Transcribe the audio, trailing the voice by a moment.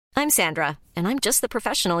I'm Sandra, and I'm just the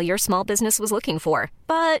professional your small business was looking for.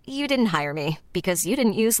 But you didn't hire me because you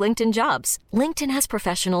didn't use LinkedIn Jobs. LinkedIn has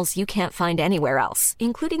professionals you can't find anywhere else,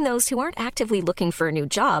 including those who aren't actively looking for a new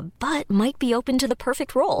job, but might be open to the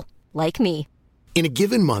perfect role, like me. In a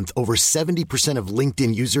given month, over 70% of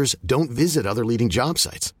LinkedIn users don't visit other leading job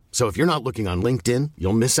sites. So if you're not looking on LinkedIn,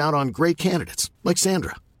 you'll miss out on great candidates like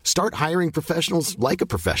Sandra. Start hiring professionals like a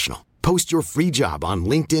professional. Post your free job on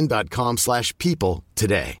linkedin.com/people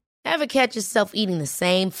today. Ever catch yourself eating the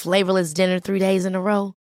same flavorless dinner 3 days in a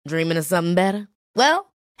row? Dreaming of something better?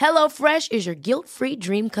 Well, HelloFresh is your guilt-free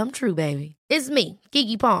dream come true, baby. It's me,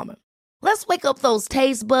 Keke Palmer. Let's wake up those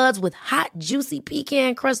taste buds with hot, juicy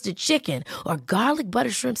pecan-crusted chicken or garlic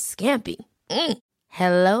butter shrimp scampi.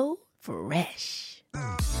 Hello Fresh.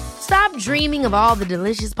 Stop dreaming of all the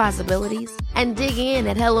delicious possibilities and dig in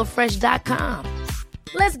at HelloFresh.com.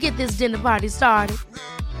 Let's get this dinner party started.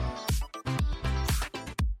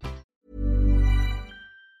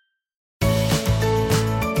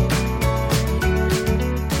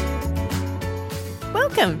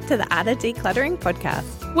 Welcome to the Art of Decluttering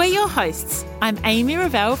podcast. We're your hosts. I'm Amy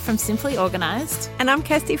Revell from Simply Organised. And I'm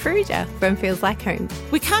Kirsty Farrugia from Feels Like Home.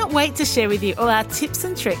 We can't wait to share with you all our tips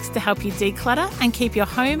and tricks to help you declutter and keep your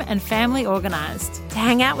home and family organised. To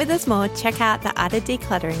hang out with us more, check out the Art of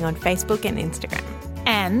Decluttering on Facebook and Instagram.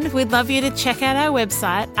 And we'd love you to check out our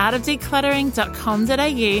website,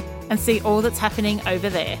 artofdecluttering.com.au, and see all that's happening over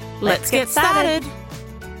there. Let's get started.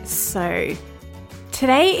 So,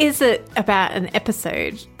 today is about an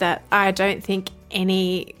episode that I don't think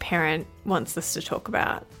any parent wants us to talk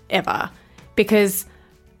about ever, because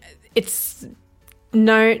I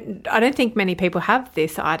don't think many people have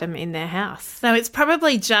this item in their house. No, it's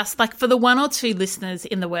probably just like for the one or two listeners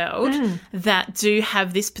in the world that do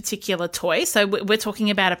have this particular toy. So we're talking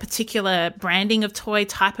about a particular branding of toy,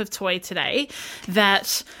 type of toy today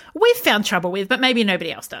that we've found trouble with, but maybe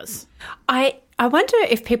nobody else does. I wonder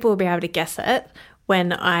if people will be able to guess it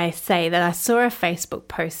when I say that I saw a Facebook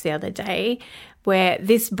post the other day where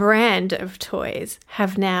this brand of toys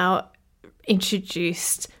have now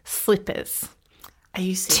introduced slippers. Are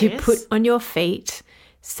you serious? To put on your feet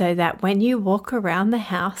so that when you walk around the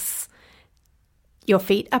house, your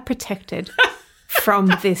feet are protected from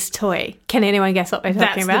this toy. Can anyone guess what we're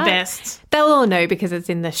talking about? That's the best. They'll all know because it's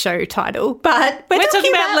in the show title, but we're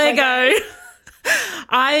talking about Lego.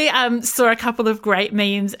 I saw a couple of great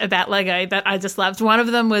memes about Lego that I just loved. One of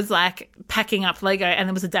them was like packing up Lego, and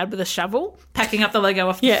there was a dad with a shovel packing up the Lego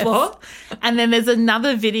off the floor. And then there's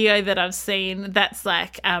another video that I've seen that's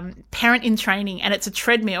like parent in training, and it's a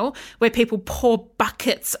treadmill where people pour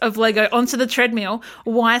buckets of Lego onto the treadmill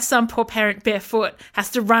while some poor parent barefoot has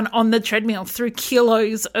to run on the treadmill through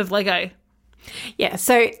kilos of Lego. Yeah,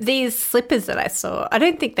 so these slippers that I saw, I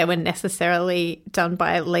don't think they were necessarily done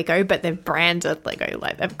by Lego, but they're branded Lego.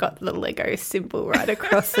 Like they've got the Lego symbol right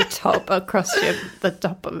across the top, the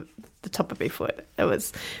top of your foot. It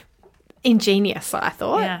was ingenious, I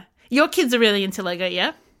thought. Yeah, your kids are really into Lego,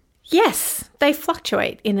 yeah? Yes, they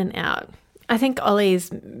fluctuate in and out. I think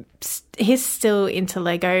he's still into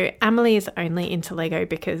Lego. Emily is only into Lego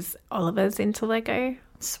because Oliver's into Lego.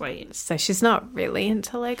 Sweet. So she's not really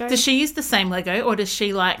into Lego. Does she use the same Lego, or does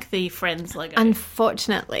she like the Friends Lego?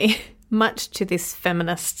 Unfortunately, much to this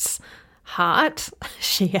feminist's heart,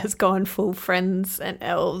 she has gone full Friends and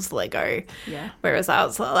Elves Lego. Yeah. Whereas I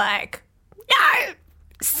was like, no,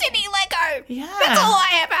 City Lego. Yeah. That's all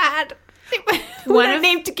I ever had. We don't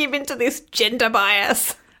need to give into this gender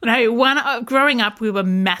bias. No, growing up, we were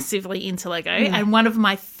massively into Lego, and one of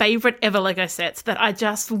my favourite ever Lego sets that I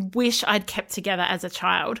just wish I'd kept together as a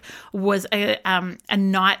child was a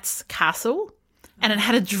knight's castle, and it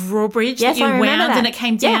had a drawbridge that you wound and it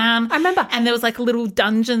came down. Yeah, I remember. And there was like little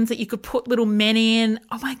dungeons that you could put little men in.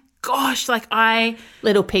 Oh my gosh,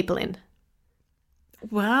 little people in.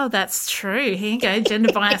 Wow, that's true. Here you go,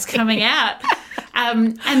 gender bias coming out.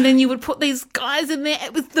 And then you would put these guys in there.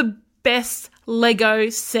 It was the best Lego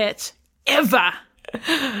set ever.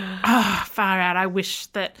 Oh, far out. I wish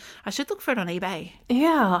that I should look for it on eBay.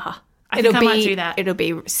 Yeah. I might do that. It'll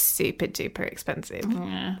be super duper expensive.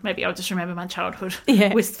 Yeah, maybe I'll just remember my childhood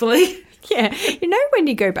wistfully. Yeah. You know, when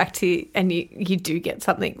you go back to and you do get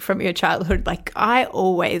something from your childhood, like I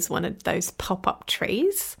always wanted those pop-up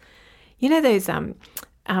trees. You know those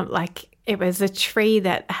like it was a tree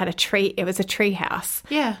that had a tree. It was a tree house.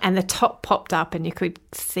 Yeah. And the top popped up and you could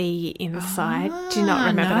see inside. Do you not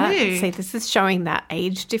remember that? See, this is showing that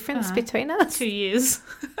age difference between us. 2 years.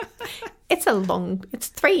 It's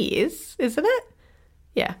 3 years, isn't it?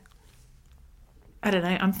 Yeah. I don't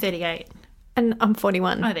know. I'm 38. And I'm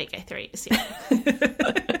 41. Oh, there you go, 3 years, yeah.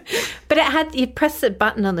 But you press the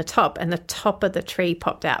button on the top and the top of the tree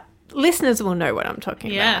popped out. Listeners will know what I'm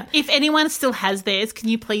talking about. If anyone still has theirs, can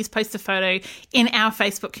you please post a photo in our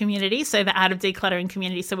Facebook community, so the Art of Decluttering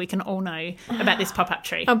community, so we can all know about this pop-up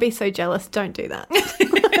tree? I'll be so jealous. Don't do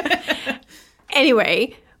that.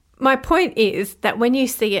 Anyway, my point is that when you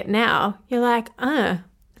see it now, you're like,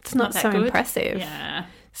 it's not so good. Impressive. Yeah.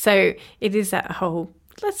 So it is that whole,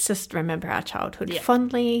 let's just remember our childhood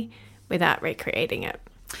fondly without recreating it.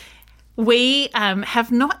 We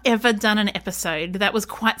have not ever done an episode that was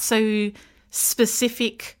quite so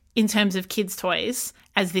specific in terms of kids' toys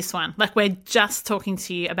as this one. Like, we're just talking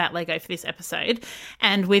to you about Lego for this episode,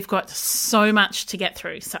 and we've got so much to get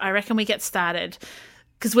through. So I reckon we get started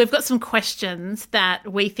because we've got some questions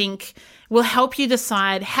that we think will help you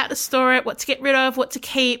decide how to store it, what to get rid of, what to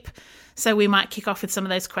keep. So we might kick off with some of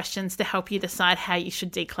those questions to help you decide how you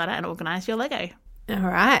should declutter and organise your Lego. All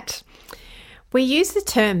right. We use the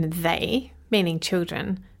term they, meaning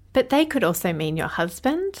children, but they could also mean your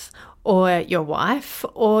husband or your wife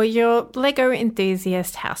or your Lego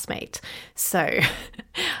enthusiast housemate. So,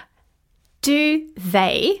 do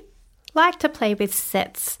they like to play with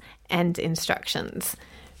sets and instructions?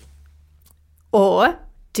 Or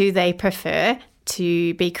do they prefer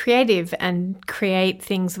to be creative and create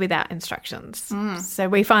things without instructions? So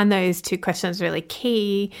we find those two questions really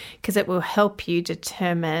key because it will help you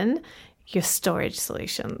determine your storage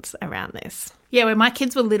solutions around this. Yeah, when my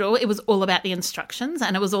kids were little, it was all about the instructions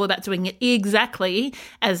and it was all about doing it exactly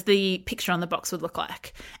as the picture on the box would look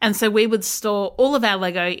like. And so we would store all of our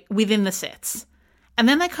Lego within the sets. And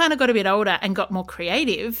then they kind of got a bit older and got more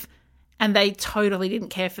creative, and they totally didn't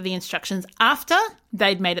care for the instructions after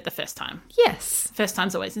they'd made it the first time. Yes. First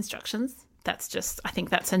time's always instructions. That's just, I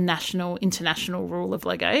think that's a national, international rule of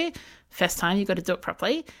Lego. First time, you've got to do it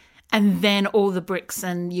properly. And then all the bricks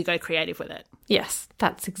and you go creative with it. Yes,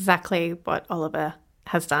 that's exactly what Oliver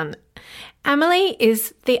has done. Emily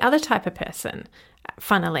is the other type of person,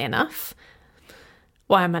 funnily enough.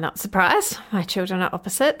 Why am I not surprised? My children are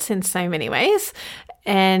opposites in so many ways.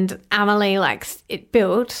 And Emily likes it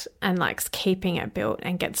built and likes keeping it built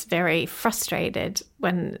and gets very frustrated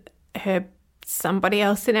when somebody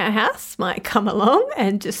else in our house might come along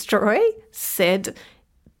and destroy said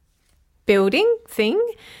building thing.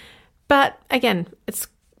 But again, it's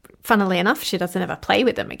funnily enough, she doesn't ever play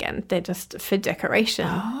with them again. They're just for decoration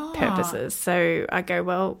purposes. So I go,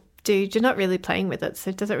 well, dude, you're not really playing with it.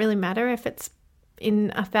 So does it really matter if it's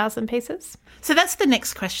in 1,000 pieces? So that's the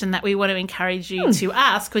next question that we want to encourage you to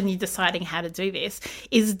ask when you're deciding how to do this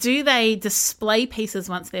is, do they display pieces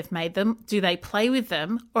once they've made them? Do they play with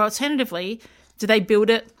them? Or alternatively, do they build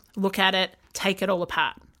it, look at it, take it all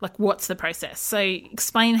apart? Like, what's the process? So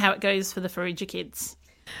explain how it goes for the Faruja kids.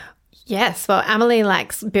 Yes, well, Emily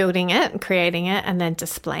likes building it, creating it, and then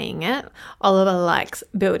displaying it. Oliver likes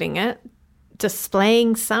building it,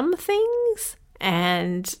 displaying some things,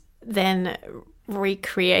 and then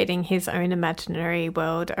recreating his own imaginary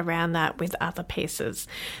world around that with other pieces.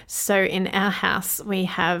 So in our house, we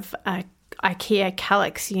have a IKEA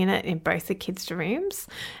Kallax unit in both the kids' rooms,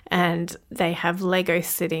 and they have Lego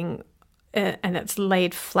sitting, and it's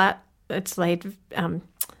laid flat. It's laid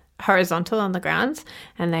horizontal on the ground,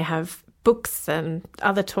 and they have books and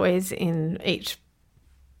other toys in each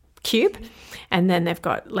cube, and then they've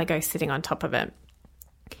got Lego sitting on top of it.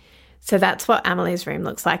 So that's what Emily's room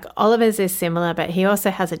looks like. Oliver's is similar, but he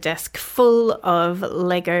also has a desk full of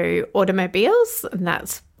Lego automobiles, and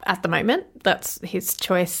that's at the moment, that's his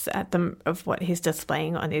choice of what he's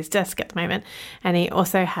displaying on his desk at the moment. And he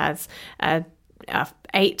also has a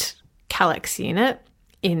 8 Kallax unit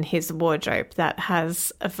in his wardrobe that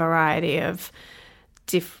has a variety of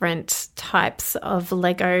different types of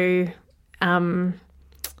Lego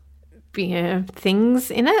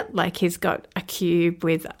things in it. Like, he's got a cube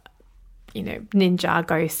with,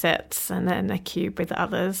 Ninjago sets, and then a cube with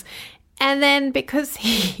others. And then because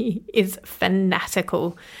he is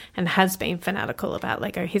fanatical and has been fanatical about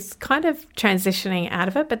Lego, he's kind of transitioning out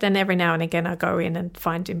of it, but then every now and again I go in and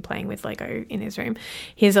find him playing with Lego in his room.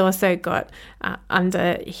 He's also got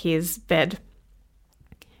under his bed,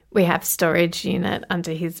 we have storage unit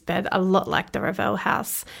under his bed, a lot like the Revell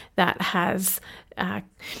house, that has,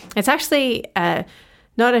 it's actually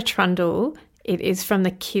not a trundle. It is from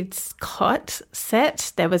the kids' cot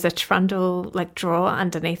set. There was a trundle drawer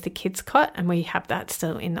underneath the kids' cot, and we have that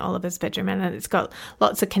still in Oliver's bedroom. And it's got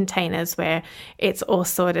lots of containers where it's all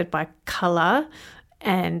sorted by colour,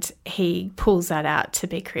 and he pulls that out to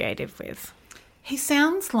be creative with. He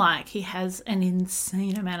sounds like he has an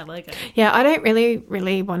insane amount of Lego. Yeah, I don't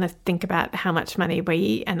really want to think about how much money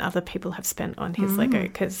we and other people have spent on his Lego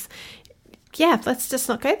because, let's just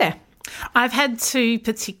not go there. I've had two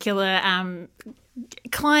particular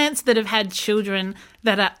clients that have had children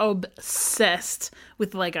that are obsessed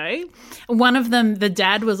with Lego. One of them, the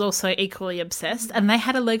dad was also equally obsessed, and they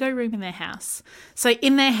had a Lego room in their house. So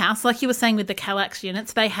in their house, like you were saying with the Kallax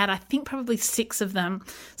units, they had, I think, probably 6 of them.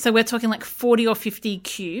 So we're talking like 40 or 50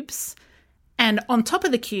 cubes. And on top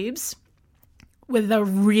of the cubes were the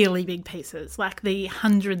really big pieces, like the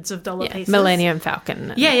hundreds of dollar pieces. Millennium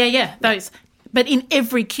Falcon. Yeah, those. But in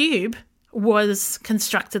every cube was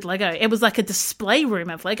constructed Lego. It was like a display room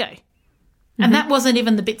of Lego. And that wasn't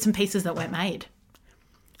even the bits and pieces that weren't made.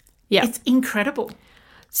 Yeah. It's incredible.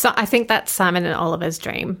 So I think that's Simon and Oliver's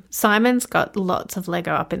dream. Simon's got lots of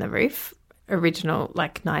Lego up in the roof, original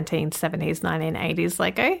like 1970s, 1980s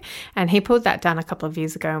Lego. And he pulled that down a couple of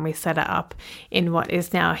years ago and we set it up in what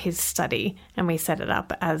is now his study. And we set it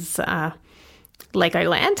up as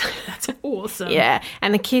Legoland. That's awesome. Yeah.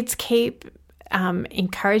 And the kids keep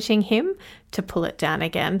encouraging him to pull it down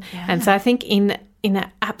again. Yeah. And so I think in an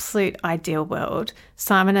absolute ideal world,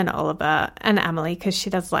 Simon and Oliver and Amelie, because she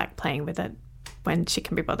does like playing with it when she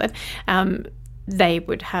can be bothered, they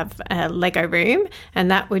would have a Lego room and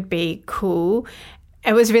that would be cool.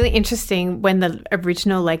 It was really interesting when the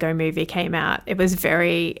original Lego movie came out. It was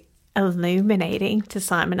very illuminating to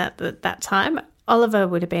Simon at that time. Oliver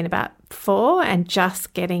would have been about 4 and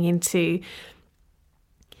just getting into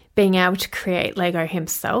being able to create Lego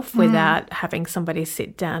himself without having somebody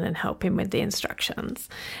sit down and help him with the instructions.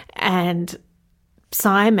 And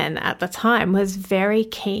Simon at the time was very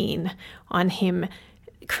keen on him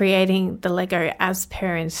creating the Lego as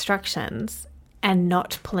per instructions and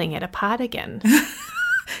not pulling it apart again.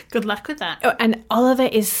 Good luck with that. And Oliver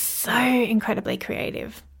is so incredibly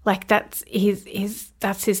creative. Like that's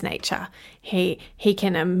his nature. He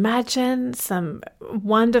can imagine some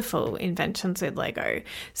wonderful inventions with Lego.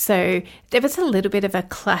 So there was a little bit of a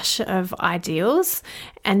clash of ideals.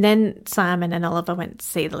 And then Simon and Oliver went to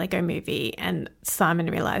see the Lego movie and Simon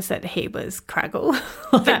realised that he was Craggle.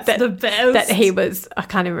 That's the best. That he was, I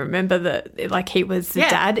can't even remember he was the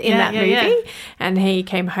dad in that movie. Yeah. And he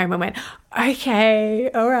came home and went, okay,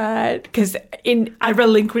 all right. Because I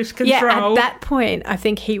relinquished control. Yeah, at that point, I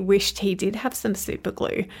think he wished he did have some super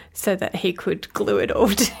glue so that he could glue it all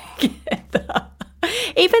together.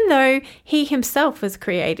 Even though he himself was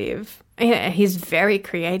creative. He's very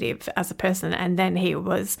creative as a person, and then he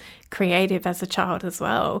was creative as a child as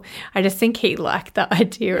well. I just think he liked the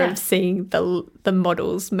idea of seeing the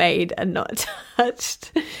models made and not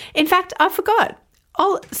touched. In fact, I forgot.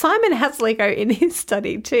 Simon has Lego in his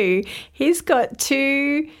study too. He's got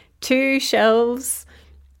two shelves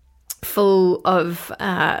full of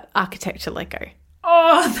architecture Lego.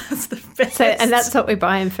 Oh, that's the best. So, and that's what we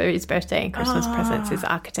buy him for his birthday and Christmas presents is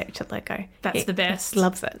architecture Lego. That's the best. He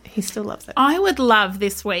loves it. He still loves it. I would love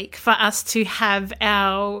this week for us to have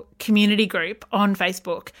our community group on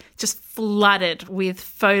Facebook just flooded with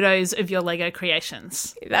photos of your Lego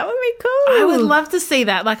creations. That would be cool. I would love to see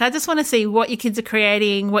that. Like, I just want to see what your kids are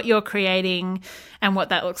creating, what you're creating, and what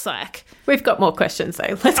that looks like. We've got more questions,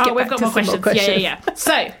 though. Let's get back to some more questions. Yeah.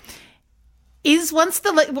 So, once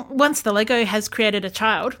the Lego has created a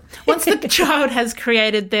child, once the child has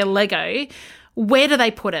created their Lego, where do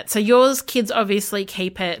they put it? So yours kids obviously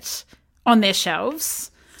keep it on their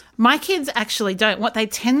shelves. My kids actually don't. What they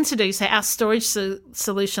tend to do, so our storage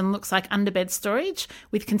solution looks like underbed storage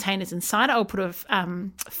with containers inside. I'll put a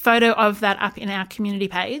photo of that up in our community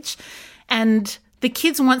page. And the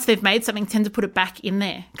kids, once they've made something, tend to put it back in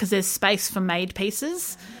there because there's space for made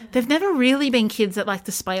pieces. They've never really been kids that like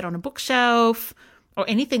display it on a bookshelf or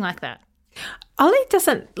anything like that. Ollie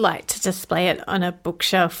doesn't like to display it on a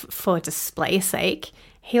bookshelf for display sake.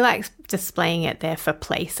 He likes displaying it there for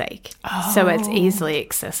play sake, so it's easily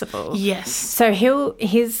accessible. Yes. So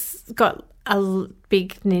he's got a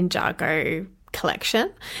big Ninjago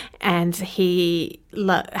collection and he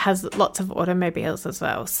has lots of automobiles as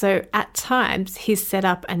well. So at times he's set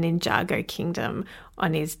up a Ninjago kingdom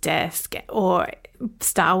on his desk or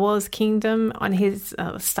Star Wars kingdom on his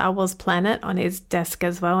Star Wars planet on his desk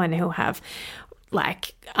as well, and he'll have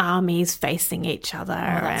like armies facing each other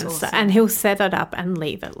and he'll set it up and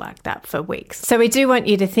leave it like that for weeks. So we do want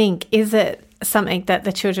you to think, is it something that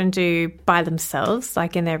the children do by themselves,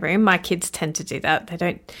 like in their room? My kids tend to do that. They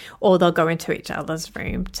don't, or they'll go into each other's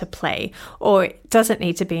room to play, or does it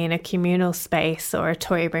need to be in a communal space or a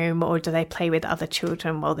toy room, or do they play with other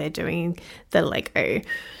children while they're doing the Lego?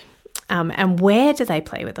 And where do they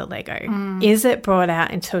play with the Lego? Is it brought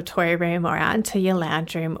out into a toy room or out into your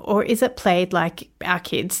lounge room, or is it played like our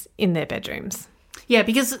kids in their bedrooms? Yeah,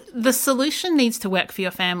 because the solution needs to work for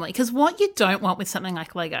your family. Because what you don't want with something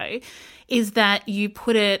like Lego is that you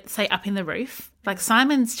put it, say, up in the roof, like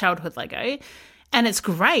Simon's childhood Lego, and it's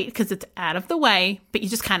great because it's out of the way, but you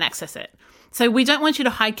just can't access it. So we don't want you to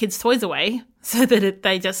hide kids' toys away so that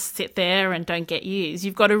they just sit there and don't get used.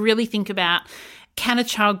 You've got to really think about, can a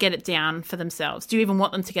child get it down for themselves? Do you even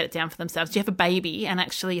want them to get it down for themselves? Do you have a baby? And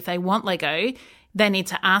actually, if they want Lego, they need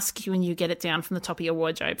to ask you and you get it down from the top of your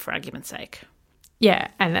wardrobe, for argument's sake. Yeah,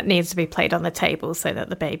 and it needs to be played on the table so that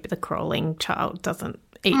the crawling child doesn't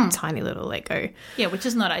eat tiny little Lego. Yeah, which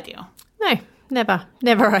is not ideal. No,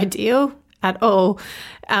 never ideal at all.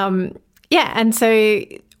 And so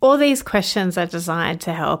all these questions are designed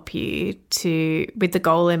to help you with the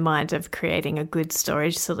goal in mind of creating a good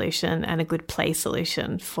storage solution and a good play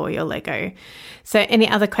solution for your Lego. So any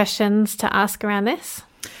other questions to ask around this?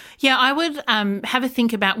 Yeah, I would have a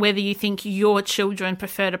think about whether you think your children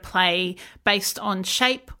prefer to play based on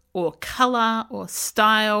shape or colour or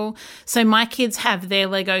style. So my kids have their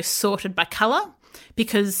Lego sorted by colour,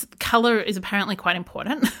 because colour is apparently quite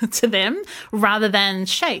important to them rather than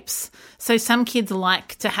shapes. So some kids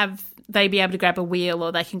like to they be able to grab a wheel,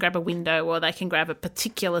 or they can grab a window, or they can grab a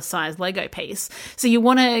particular size Lego piece. So you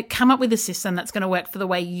want to come up with a system that's going to work for the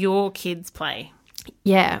way your kids play.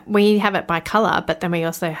 Yeah, we have it by colour, but then we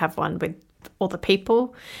also have one with all the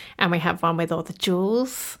people, and we have one with all the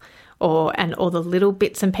jewels, and all the little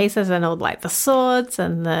bits and pieces, and all like the swords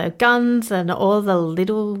and the guns and all the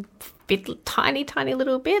little tiny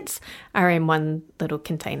little bits are in one little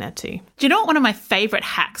container too. Do you know what one of my favourite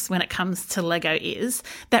hacks when it comes to Lego is?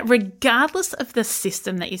 That regardless of the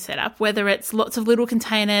system that you set up, whether it's lots of little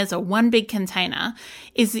containers or one big container,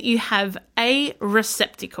 is that you have a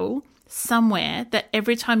receptacle somewhere that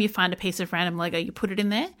every time you find a piece of random Lego, you put it in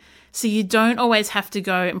there. So you don't always have to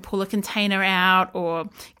go and pull a container out or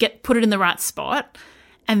put it in the right spot.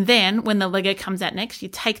 And then when the Lego comes out next, you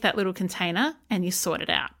take that little container and you sort it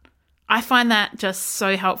out. I find that just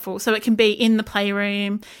so helpful. So it can be in the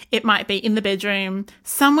playroom, it might be in the bedroom,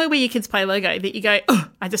 somewhere where your kids play Lego that you go, oh,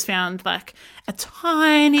 I just found like a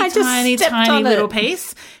tiny little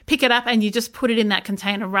piece. Pick it up and you just put it in that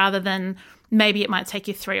container, rather than maybe it might take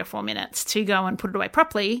you 3 or 4 minutes to go and put it away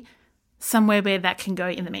properly, somewhere where that can go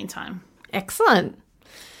in the meantime. Excellent.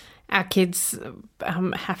 Our kids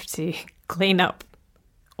have to clean up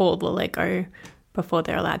all the Lego before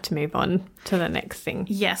they're allowed to move on to the next thing.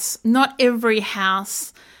 Yes. Not every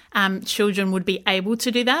house children would be able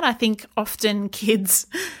to do that. I think often kids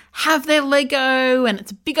have their Lego and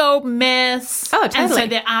it's a big old mess. Oh, totally. And so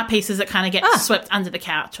there are pieces that kind of get swept under the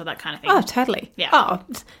couch or that kind of thing. Oh, totally. Yeah. Oh,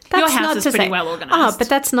 that's your house is pretty say, well organised. Oh, but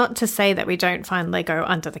that's not to say that we don't find Lego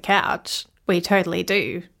under the couch. We totally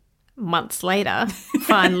do. Months later,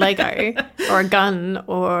 find Lego or a gun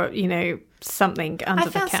or, something under the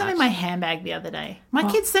couch. I found some in my handbag the other day. My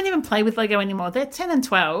kids don't even play with Lego anymore. They're 10 and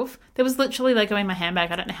 12. There was literally Lego in my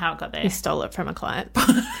handbag. I don't know how it got there. You stole it from a client.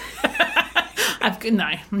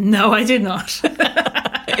 No, I did not.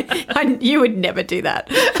 You would never do that.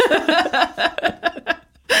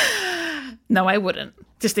 No, I wouldn't.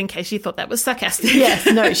 Just in case you thought that was sarcastic. Yes,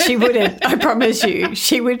 no, she wouldn't. I promise you.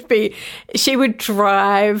 She would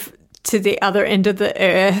drive to the other end of the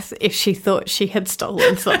earth if she thought she had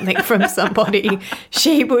stolen something from somebody.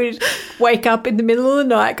 She would wake up in the middle of the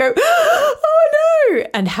night, go, oh no,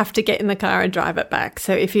 and have to get in the car and drive it back.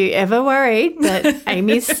 So if you're ever worried that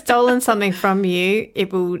Amy's stolen something from you,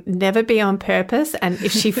 it will never be on purpose. And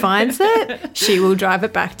if she finds it, she will drive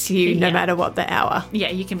it back to you no matter what the hour. Yeah,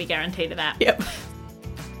 you can be guaranteed of that. Yep.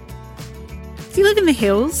 If you live in the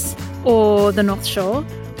hills or the North Shore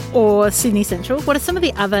or Sydney Central, what are some of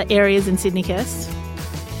the other areas in Sydney, Kirst?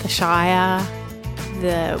 The Shire,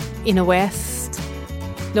 the Inner West,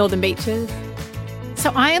 Northern Beaches.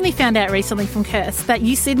 So I only found out recently from Kirst that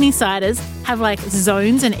you Sydney-siders have like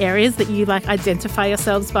zones and areas that you like identify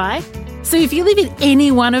yourselves by. So if you live in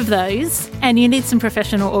any one of those and you need some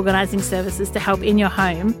professional organising services to help in your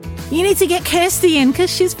home, you need to get Kirsty in because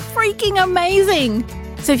she's freaking amazing.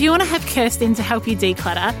 So if you want to have Kirsten to help you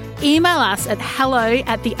declutter, email us at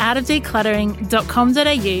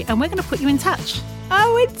hello@theartofdecluttering.com.au and we're going to put you in touch. I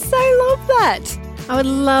would so love that. I would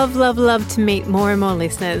love, love, love to meet more and more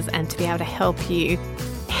listeners and to be able to help you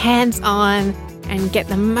hands-on and get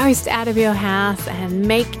the most out of your house and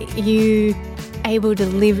make you able to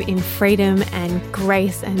live in freedom and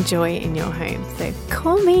grace and joy in your home. So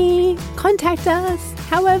call me, contact us,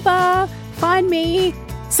 however, find me,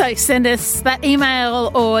 So send us that email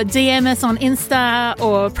or DM us on Insta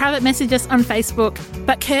or private message us on Facebook.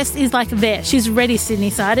 But Kirst is like there. She's ready,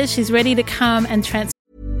 Sydney-siders. She's ready to come and transform.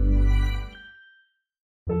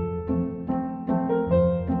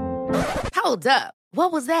 Hold up.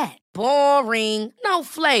 What was that? Boring. No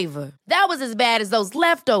flavor. That was as bad as those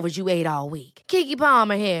leftovers you ate all week. Keke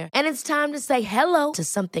Palmer here. And it's time to say hello to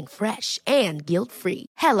something fresh and guilt-free.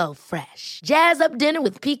 Hello Fresh. Jazz up dinner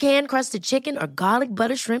with pecan-crusted chicken or garlic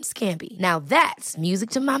butter shrimp scampi. Now that's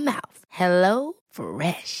music to my mouth. Hello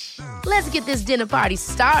Fresh. Let's get this dinner party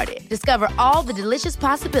started. Discover all the delicious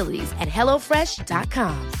possibilities at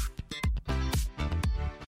hellofresh.com.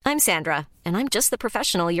 I'm Sandra, and I'm just the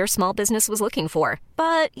professional your small business was looking for.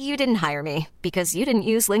 But you didn't hire me because you didn't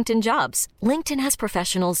use LinkedIn Jobs. LinkedIn has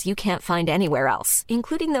professionals you can't find anywhere else,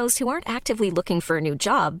 including those who aren't actively looking for a new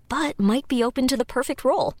job, but might be open to the perfect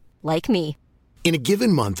role, like me. In a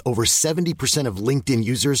given month, over 70% of LinkedIn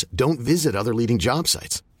users don't visit other leading job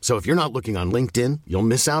sites. So if you're not looking on LinkedIn, you'll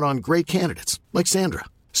miss out on great candidates like Sandra.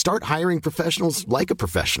 Start hiring professionals like a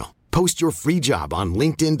professional. Post your free job on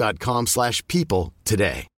linkedin.com/people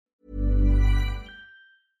today.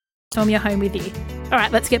 Tom, you're home with you. All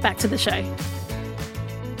right, let's get back to the show.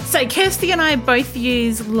 So Kirsty and I both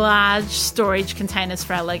use large storage containers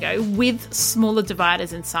for our Lego with smaller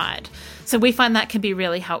dividers inside. So we find that can be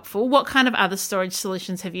really helpful. What kind of other storage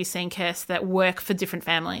solutions have you seen, Kirst, that work for different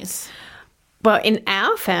families? Well, in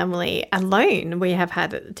our family alone, we have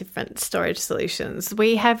had different storage solutions.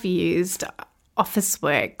 We have used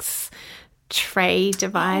Officeworks tray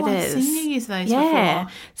dividers. Oh, I've seen you use those before.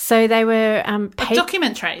 So they were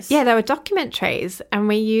document trays. Yeah, they were document trays, and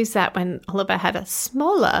we used that when Oliver had a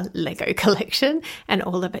smaller Lego collection, and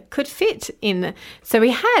all of it could fit in. So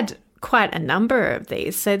we had quite a number of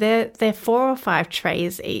these. So they're 4 or 5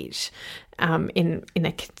 trays each, in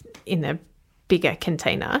a bigger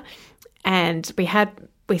container, and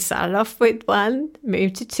we started off with 1,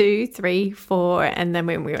 moved to 2, 3, 4, and then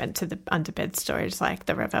when we went to the underbed storage, like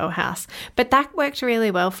the Revell house. But that worked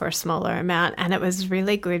really well for a smaller amount, and it was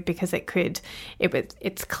really good because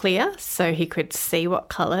it's clear, so he could see what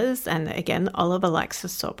colours. And again, Oliver likes to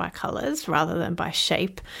sort by colours rather than by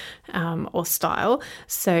shape or style.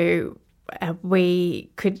 So he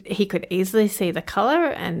could easily see the colour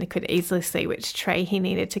and could easily see which tray he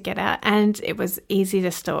needed to get out, and it was easy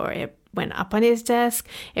to store. It went up on his desk,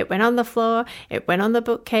 it went on the floor, it went on the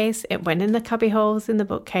bookcase, it went in the cubby holes in the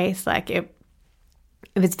bookcase. Like it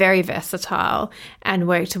was very versatile and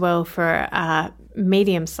worked well for a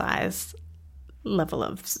medium-sized level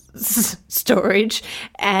of storage,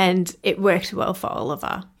 and it worked well for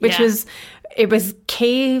Oliver, which was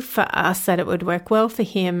key for us that it would work well for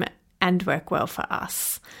him and work well for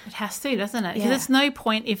us. It has to, doesn't it? Because there's no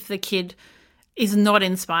point if the kid is not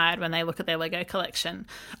inspired when they look at their Lego collection.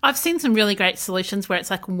 I've seen some really great solutions where it's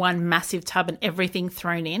like one massive tub and everything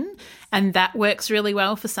thrown in, and that works really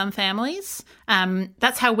well for some families.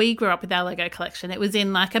 That's how we grew up with our Lego collection. It was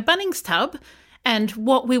in like a Bunnings tub, and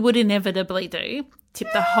what we would inevitably do, tip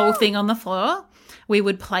the whole thing on the floor. We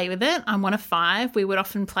would play with it. I'm one of 5. We would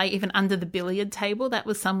often play even under the billiard table. That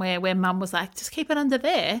was somewhere where Mum was like, just keep it under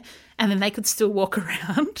there, and then they could still walk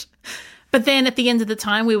around. But then at the end of the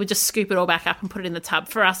time, we would just scoop it all back up and put it in the tub.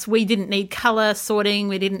 For us, we didn't need colour sorting.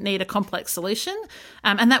 We didn't need a complex solution.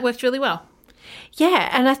 And that worked really well. Yeah,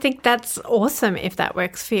 and I think that's awesome if that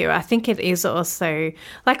works for you. I think it is also,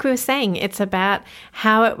 like we were saying, it's about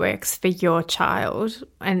how it works for your child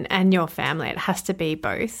and your family. It has to be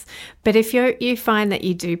both. But if you find that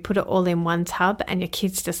you do put it all in one tub and your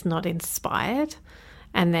kid's just not inspired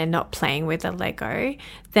and they're not playing with the Lego,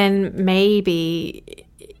 then maybe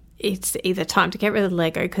it's either time to get rid of the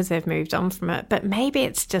Lego because they've moved on from it, but maybe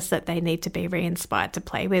it's just that they need to be re-inspired to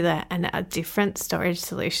play with it, and a different storage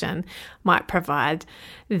solution might provide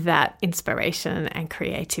that inspiration and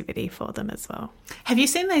creativity for them as well. Have you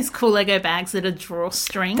seen those cool Lego bags that are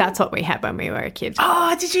drawstring? That's what we had when we were a kid.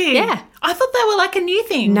 Oh, did you? Yeah. I thought they were like a new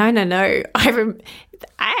thing. No.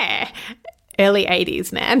 Early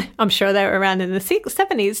 80s, man. I'm sure they were around in the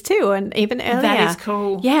 70s too, and even earlier. That is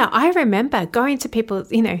cool. Yeah, I remember going to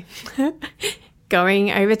people's,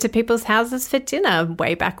 going over to people's houses for dinner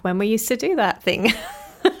way back when we used to do that thing.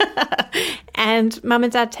 And Mum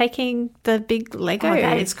and Dad taking the big Lego. Oh,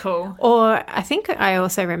 that is cool. Or I think I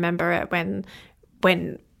also remember it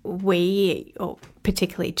when we, or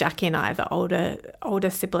particularly Jackie and I, the older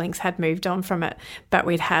siblings had moved on from it, but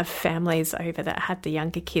we'd have families over that had the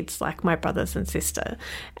younger kids, like my brothers and sister,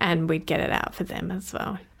 and we'd get it out for them as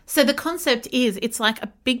well. So the concept is it's like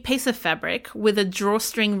a big piece of fabric with a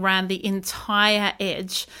drawstring around the entire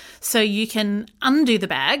edge, so you can undo the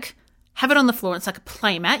bag have it on the floor. It's like a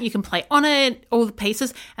play mat. You can play on it, all the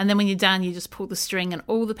pieces, and then when you're done, you just pull the string and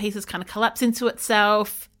all the pieces kind of collapse into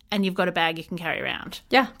itself, and you've got a bag you can carry around.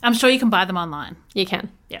 Yeah. I'm sure you can buy them online. You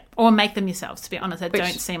can. Yeah. Or make them yourselves, to be honest. They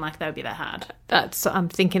don't seem like they would be that hard. I'm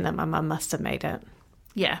thinking that my mum must have made it.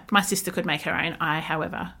 Yeah. My sister could make her own. I,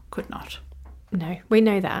 however, could not. No, we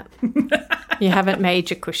know that. You haven't made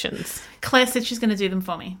your cushions. Claire said she's going to do them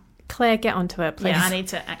for me. Claire, get onto it, please. Yeah, I need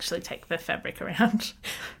to actually take the fabric around.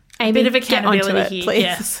 Amy, a bit of accountability get onto it, here. please.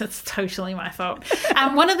 Yes, it's totally my fault.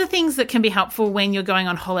 One of the things that can be helpful when you're going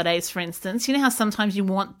on holidays, for instance, you know how sometimes you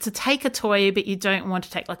want to take a toy but you don't want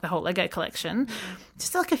to take like the whole Lego collection?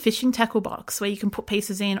 Just like a fishing tackle box where you can put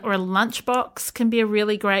pieces in, or a lunch box can be a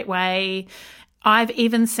really great way. I've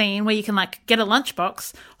even seen where you can like get a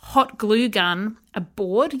lunchbox, hot glue gun, a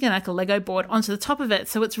board, like a Lego board onto the top of it.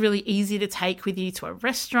 So it's really easy to take with you to a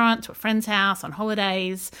restaurant, to a friend's house, on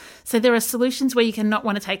holidays. So there are solutions where you can not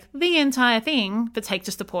want to take the entire thing, but take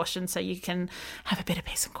just a portion so you can have a bit of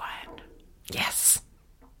peace and quiet. Yes.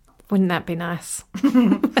 Wouldn't that be nice?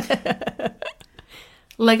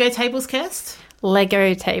 Lego tables, Kirst?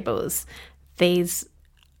 Lego tables. These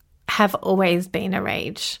have always been a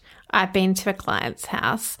rage. I've been to a client's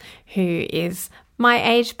house who is my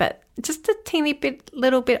age, but just a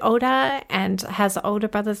little bit older, and has older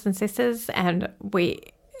brothers and sisters, and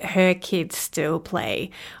her kids still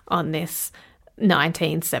play on this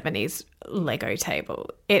 1970s Lego table.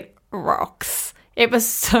 It rocks. It was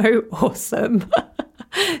so awesome.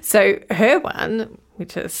 So her one,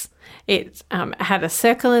 which is had a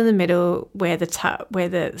circle in the middle where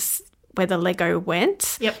the Lego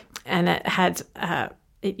went. Yep. And it had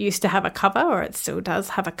it used to have a cover, or it still does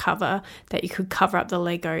have a cover, that you could cover up the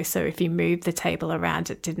Lego, so if you moved the table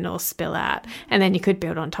around, it didn't all spill out, and then you could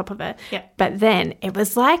build on top of it. Yep. But then it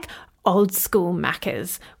was like old school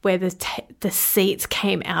Macca's where the seats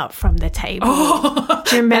came out from the table. Oh,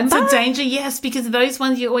 do you remember? That's a danger, yes, because those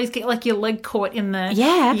ones you always get like your leg caught in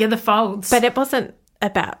the folds. But it wasn't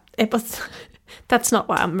about it was. That's not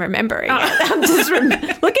what I'm remembering. I'm just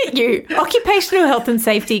look at you, occupational health and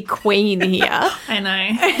safety queen here. I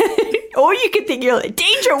know. Or you could think you're like,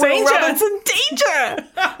 danger, Will Robinson, danger.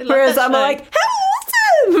 Whereas I'm like,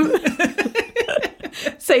 how awesome.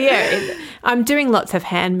 So yeah, I'm doing lots of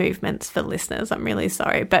hand movements for listeners. I'm really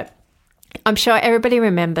sorry, but I'm sure everybody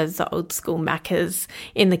remembers the old school Macca's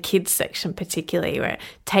in the kids section, particularly, where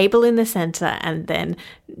table in the centre and then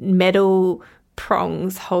metal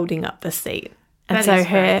prongs holding up the seat. And that so is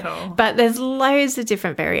very cool. But there's loads of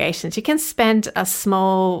different variations. You can spend a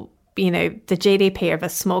small, the GDP of a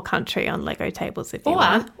small country on Lego tables if you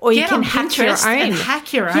want. Or you can hack your own. And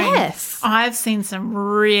hack your own. Yes. I've seen some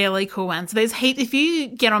really cool ones. There's if you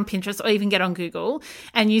get on Pinterest or even get on Google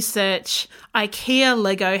and you search IKEA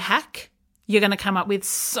Lego hack, you're going to come up with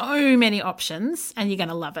so many options and you're going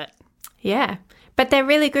to love it. Yeah. But they're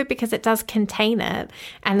really good because it does contain it,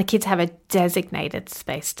 and the kids have a designated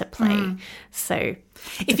space to play. So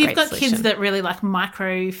if you've got kids that really like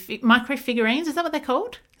micro figurines, is that what they're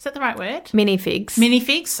called? Is that the right word? Minifigs.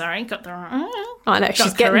 Minifigs, sorry. Got the right. I know,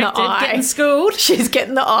 she's getting the eye. Getting schooled. She's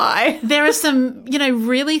getting the eye. There are some,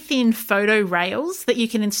 really thin photo rails that you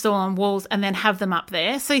can install on walls and then have them up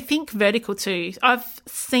there. So think vertical too. I've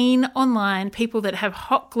seen online people that have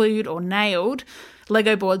hot glued or nailed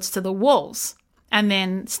Lego boards to the walls and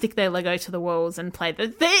then stick their Lego to the walls and play.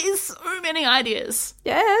 There's so many ideas.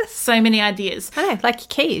 Yes. So many ideas. I know, like your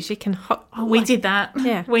keys. You can we did that.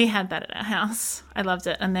 Yeah. We had that at our house. I loved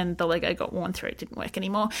it. And then the Lego got worn through. It didn't work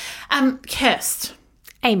anymore. Kirst.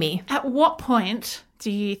 Amy. At what point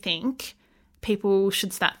do you think people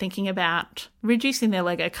should start thinking about reducing their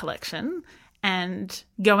Lego collection and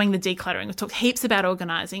going the decluttering? We've talked heaps about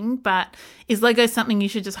organising, but is Lego something you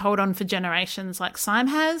should just hold on for generations like Syme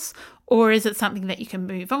has? Or is it something that you can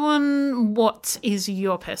move on? What is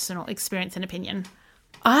your personal experience and opinion?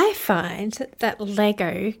 I find that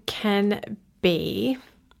Lego can be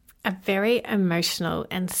a very emotional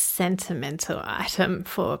and sentimental item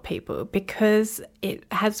for people because it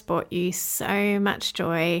has brought you so much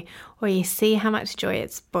joy, or you see how much joy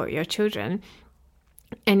it's brought your children.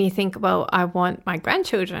 And you think, well, I want my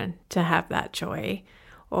grandchildren to have that joy,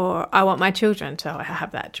 or I want my children to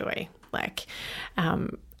have that joy.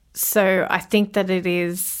 So I think that it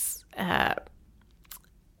is a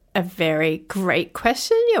very great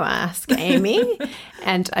question you ask, Amy.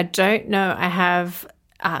 And I don't know I have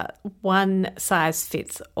one size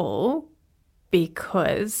fits all,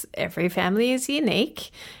 because every family is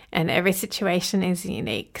unique and every situation is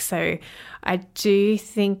unique. So I do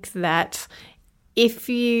think that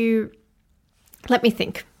let me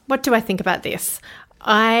think. What do I think about this?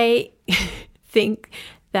 I think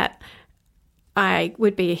that I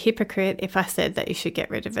would be a hypocrite if I said that you should get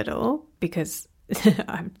rid of it all, because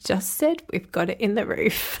I've just said we've got it in the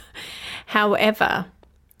roof. However,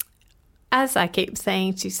 as I keep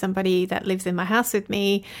saying to somebody that lives in my house with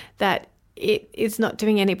me, that it is not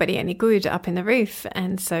doing anybody any good up in the roof,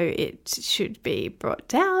 and so it should be brought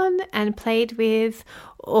down and played with,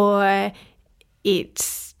 or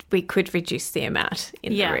we could reduce the amount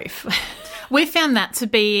in the roof. We found that to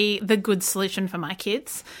be the good solution for my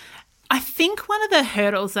kids. I think one of the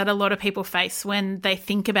hurdles that a lot of people face when they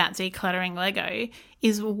think about decluttering Lego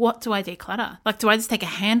is, what do I declutter? Like, do I just take a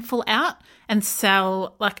handful out and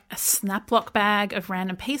sell like a Snap-Lock bag of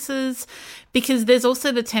random pieces? Because there's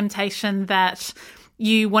also the temptation that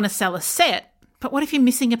you want to sell a set, but what if you're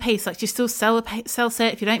missing a piece? Like, do you still sell a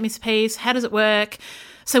set if you don't miss a piece? How does it work?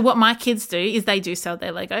 So what my kids do is they do sell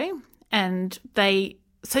their Lego, and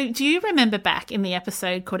So do you remember back in the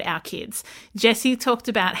episode called Our Kids, Jesse talked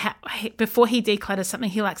about how before he declutters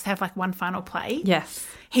something, he likes to have like one final play? Yes.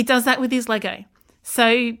 He does that with his Lego.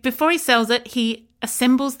 So before he sells it, he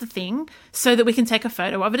assembles the thing so that we can take a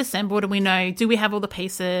photo of it assembled and we know, do we have all the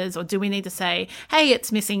pieces, or do we need to say, hey,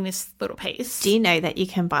 it's missing this little piece? Do you know that you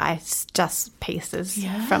can buy just pieces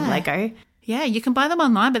from Lego? Yeah, you can buy them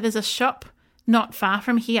online, but there's a shop not far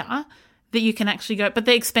from here that you can actually go, but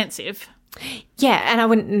they're expensive. Yeah, and I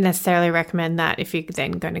wouldn't necessarily recommend that if you're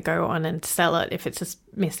then going to go on and sell it if it's just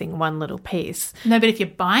missing one little piece. No, but if you're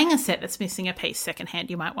buying a set that's missing a piece secondhand,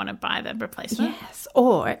 you might want to buy the replacement. Yes,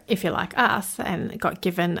 or if you're like us and got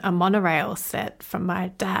given a monorail set from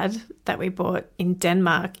my dad that we bought in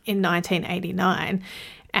Denmark in 1989,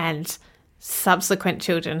 and subsequent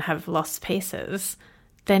children have lost pieces,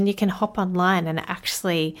 then you can hop online and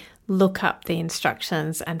actually look up the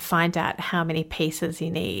instructions and find out how many pieces you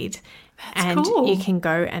need. That's cool. You can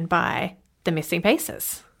go and buy the missing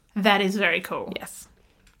pieces. That is very cool. Yes.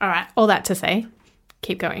 All right. All that to say,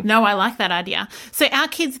 keep going. No, I like that idea. So our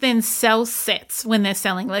kids then sell sets when they're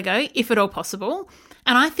selling Lego, if at all possible.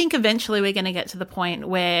 And I think eventually we're going to get to the point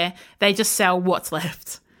where they just sell what's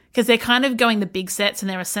left, because they're kind of going the big sets and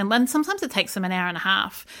they're assembling. Sometimes it takes them an hour and a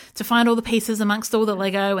half to find all the pieces amongst all the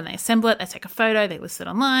Lego, and they assemble it, they take a photo, they list it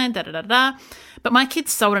online, da-da-da-da. But my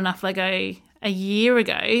kids sold enough Lego a year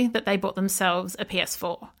ago that they bought themselves a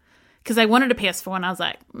PS4 because they wanted a PS4, and I was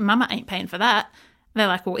like, Mama ain't paying for that. They're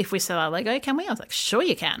like, well, if we sell our Lego, can we? I was like, sure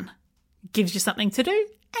you can. Gives you something to do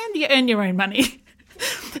and you earn your own money.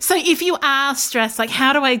 So if you are stressed, like,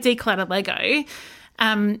 how do I declutter Lego?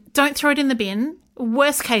 Don't throw it in the bin.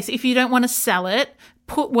 Worst case, if you don't want to sell it,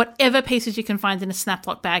 put whatever pieces you can find in a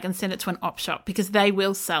Snap-Lock bag and send it to an op shop, because they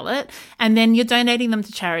will sell it, and then you're donating them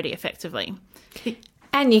to charity effectively.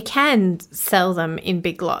 And you can sell them in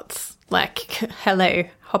big lots. Like, hello,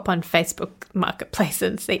 hop on Facebook Marketplace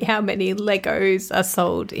and see how many Legos are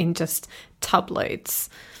sold in just tub loads.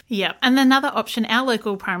 Yeah. And another option, our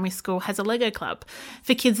local primary school has a Lego club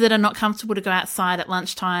for kids that are not comfortable to go outside at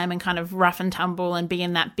lunchtime and kind of rough and tumble and be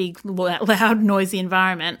in that big, loud, noisy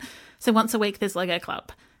environment. So once a week there's Lego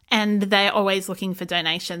club, and they're always looking for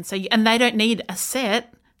donations. And they don't need a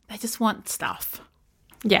set. They just want stuff.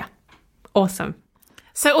 Yeah. Awesome.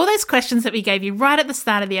 So all those questions that we gave you right at the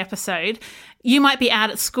start of the episode, you might be out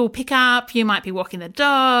at school pickup, you might be walking the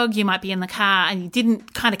dog, you might be in the car, and you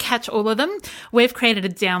didn't kind of catch all of them. We've created a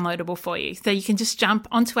downloadable for you. So you can just jump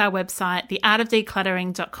onto our website,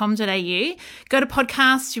 theartofdecluttering.com.au, go to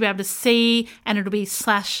podcasts, you'll be able to see, and it'll be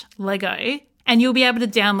 /Lego, and you'll be able to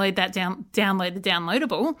download that download the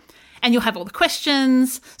downloadable. And you'll have all the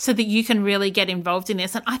questions so that you can really get involved in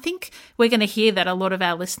this. And I think we're going to hear that a lot of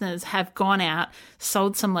our listeners have gone out,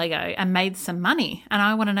 sold some Lego and made some money. And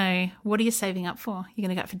I want to know, what are you saving up for? You're going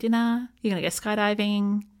to go out for dinner? You're going to go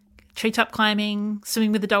skydiving, treetop climbing,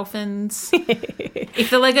 swimming with the dolphins? If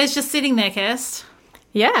the Lego's just sitting there, Kirst.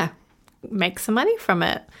 Yeah. Make some money from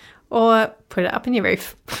it. Or put it up in your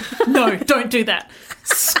roof. No, don't do that.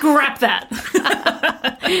 Scrap that.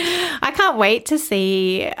 I can't wait to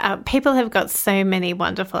see. People have got so many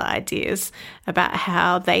wonderful ideas about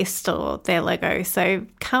how they store their Lego. So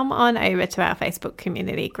come on over to our Facebook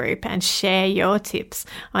community group and share your tips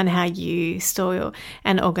on how you store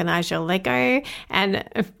and organise your Lego. And,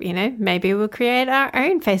 you know, maybe we'll create our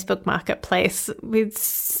own Facebook marketplace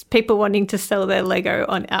with people wanting to sell their Lego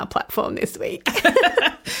on our platform this week.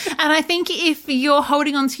 And I think if you're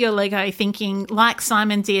holding on to your Lego thinking, like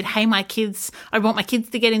Simon did, hey, I want my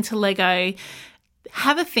kids to get into Lego,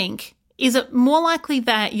 have a think. Is it more likely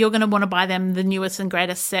that you're going to want to buy them the newest and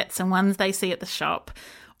greatest sets and ones they see at the shop?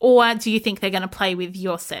 Or do you think they're going to play with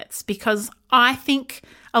your sets? Because I think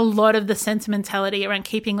a lot of the sentimentality around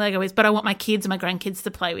keeping Lego is, but I want my kids and my grandkids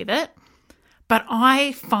to play with it. But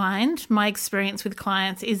I find my experience with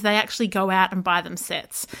clients is they actually go out and buy them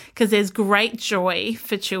sets because there's great joy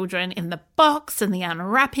for children in the box and the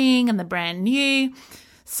unwrapping and the brand new.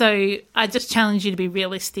 So I just challenge you to be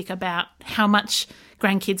realistic about how much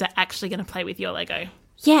grandkids are actually going to play with your Lego.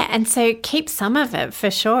 Yeah, and so keep some of it for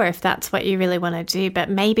sure if that's what you really want to do, but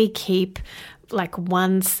maybe keep like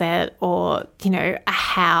one set or, a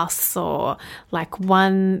house or like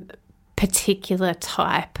one particular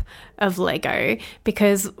type of Lego,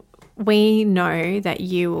 because we know that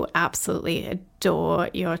you will absolutely adore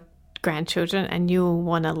your grandchildren and you'll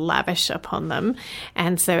want to lavish upon them.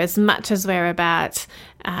 And so as much as we're about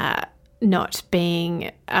not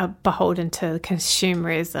being beholden to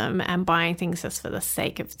consumerism and buying things just for the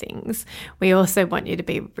sake of things, we also want you to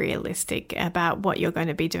be realistic about what you're going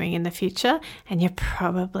to be doing in the future. And you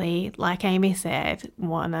probably, like Amy said,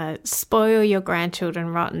 want to spoil your grandchildren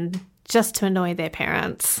rotten just to annoy their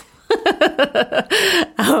parents.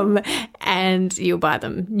 And you'll buy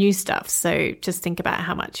them new stuff. So just think about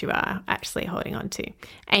how much you are actually holding on to.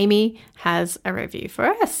 Amy has a review for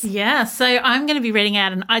us. Yeah, so I'm going to be reading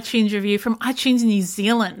out an iTunes review from iTunes New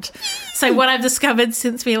Zealand. So what I've discovered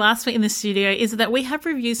since we last were in the studio is that we have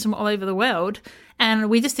reviews from all over the world and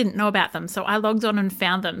we just didn't know about them. So I logged on and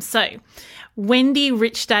found them. So Wendy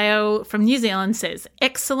Richdale from New Zealand says,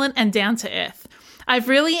 excellent and down to earth. I've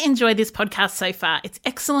really enjoyed this podcast so far. It's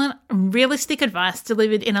excellent, realistic advice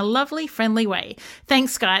delivered in a lovely, friendly way.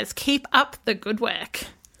 Thanks, guys. Keep up the good work.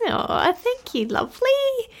 Oh, thank you, lovely.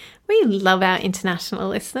 We love our international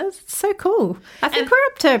listeners. It's so cool. I think we're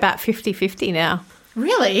up to about 50-50 now.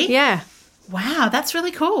 Really? Yeah. Wow, that's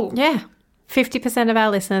really cool. Yeah. 50% of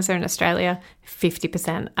our listeners are in Australia,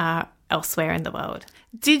 50% are elsewhere in the world.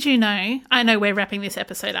 Did you know, I know we're wrapping this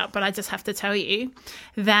episode up, but I just have to tell you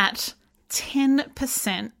that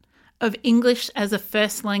 10% of English as a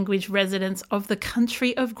first language residents of the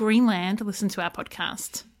country of Greenland listen to our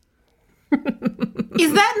podcast.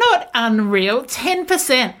 Is that not unreal?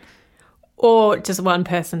 10%. Or just one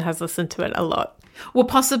person has listened to it a lot. Well,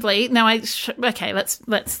 possibly. Now, okay,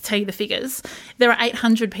 let's tell you the figures. There are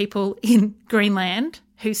 800 people in Greenland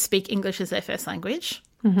who speak English as their first language.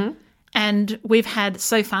 Mm-hmm. And we've had,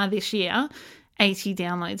 so far this year, 80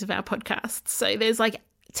 downloads of our podcast. So there's like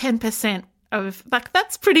 10% of, like,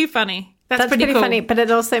 that's pretty funny. That's pretty cool. Funny, but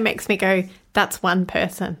it also makes me go, that's one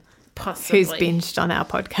person. Possibly. Who's binged on our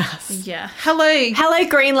podcast. Yeah. Hello,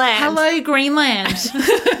 Greenland. Hello, Greenland.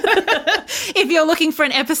 If you're looking for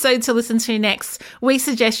an episode to listen to next, we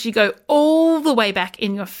suggest you go all the way back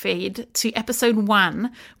in your feed to episode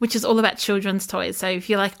 1, which is all about children's toys. So if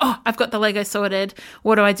you're like, oh, I've got the Lego sorted,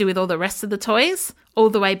 what do I do with all the rest of the toys? All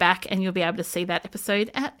the way back, and you'll be able to see that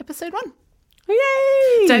episode at episode 1.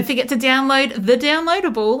 Yay! Don't forget to download the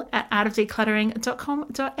downloadable at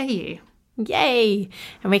artofdecluttering.com.au. Yay!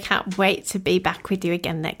 And we can't wait to be back with you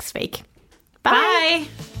again next week. Bye.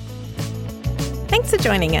 Thanks for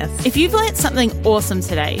joining us. If you've learnt something awesome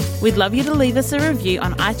today, we'd love you to leave us a review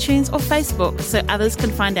on iTunes or Facebook so others can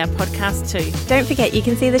find our podcast too. Don't forget you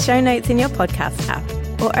can see the show notes in your podcast app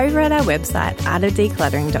or over at our website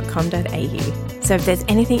artofdecluttering.com.au. So if there's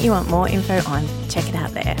anything you want more info on, check it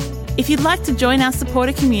out there. If you'd like to join our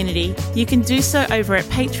supporter community, you can do so over at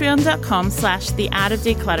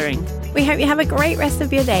patreon.com/theartofdecluttering. We hope you have a great rest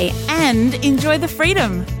of your day and enjoy the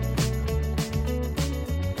freedom.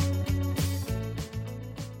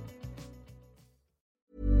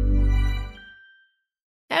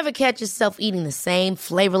 Ever catch yourself eating the same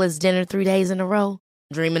flavorless dinner 3 days in a row?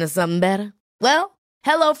 Dreaming of something better? Well,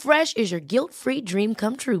 HelloFresh is your guilt-free dream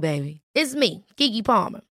come true, baby. It's me, Keke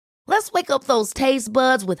Palmer. Let's wake up those taste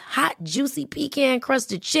buds with hot, juicy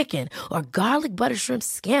pecan-crusted chicken or garlic butter shrimp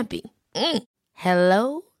scampi.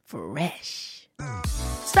 Hello Fresh.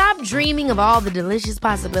 Stop dreaming of all the delicious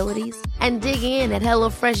possibilities and dig in at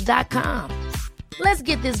HelloFresh.com. Let's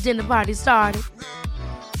get this dinner party started.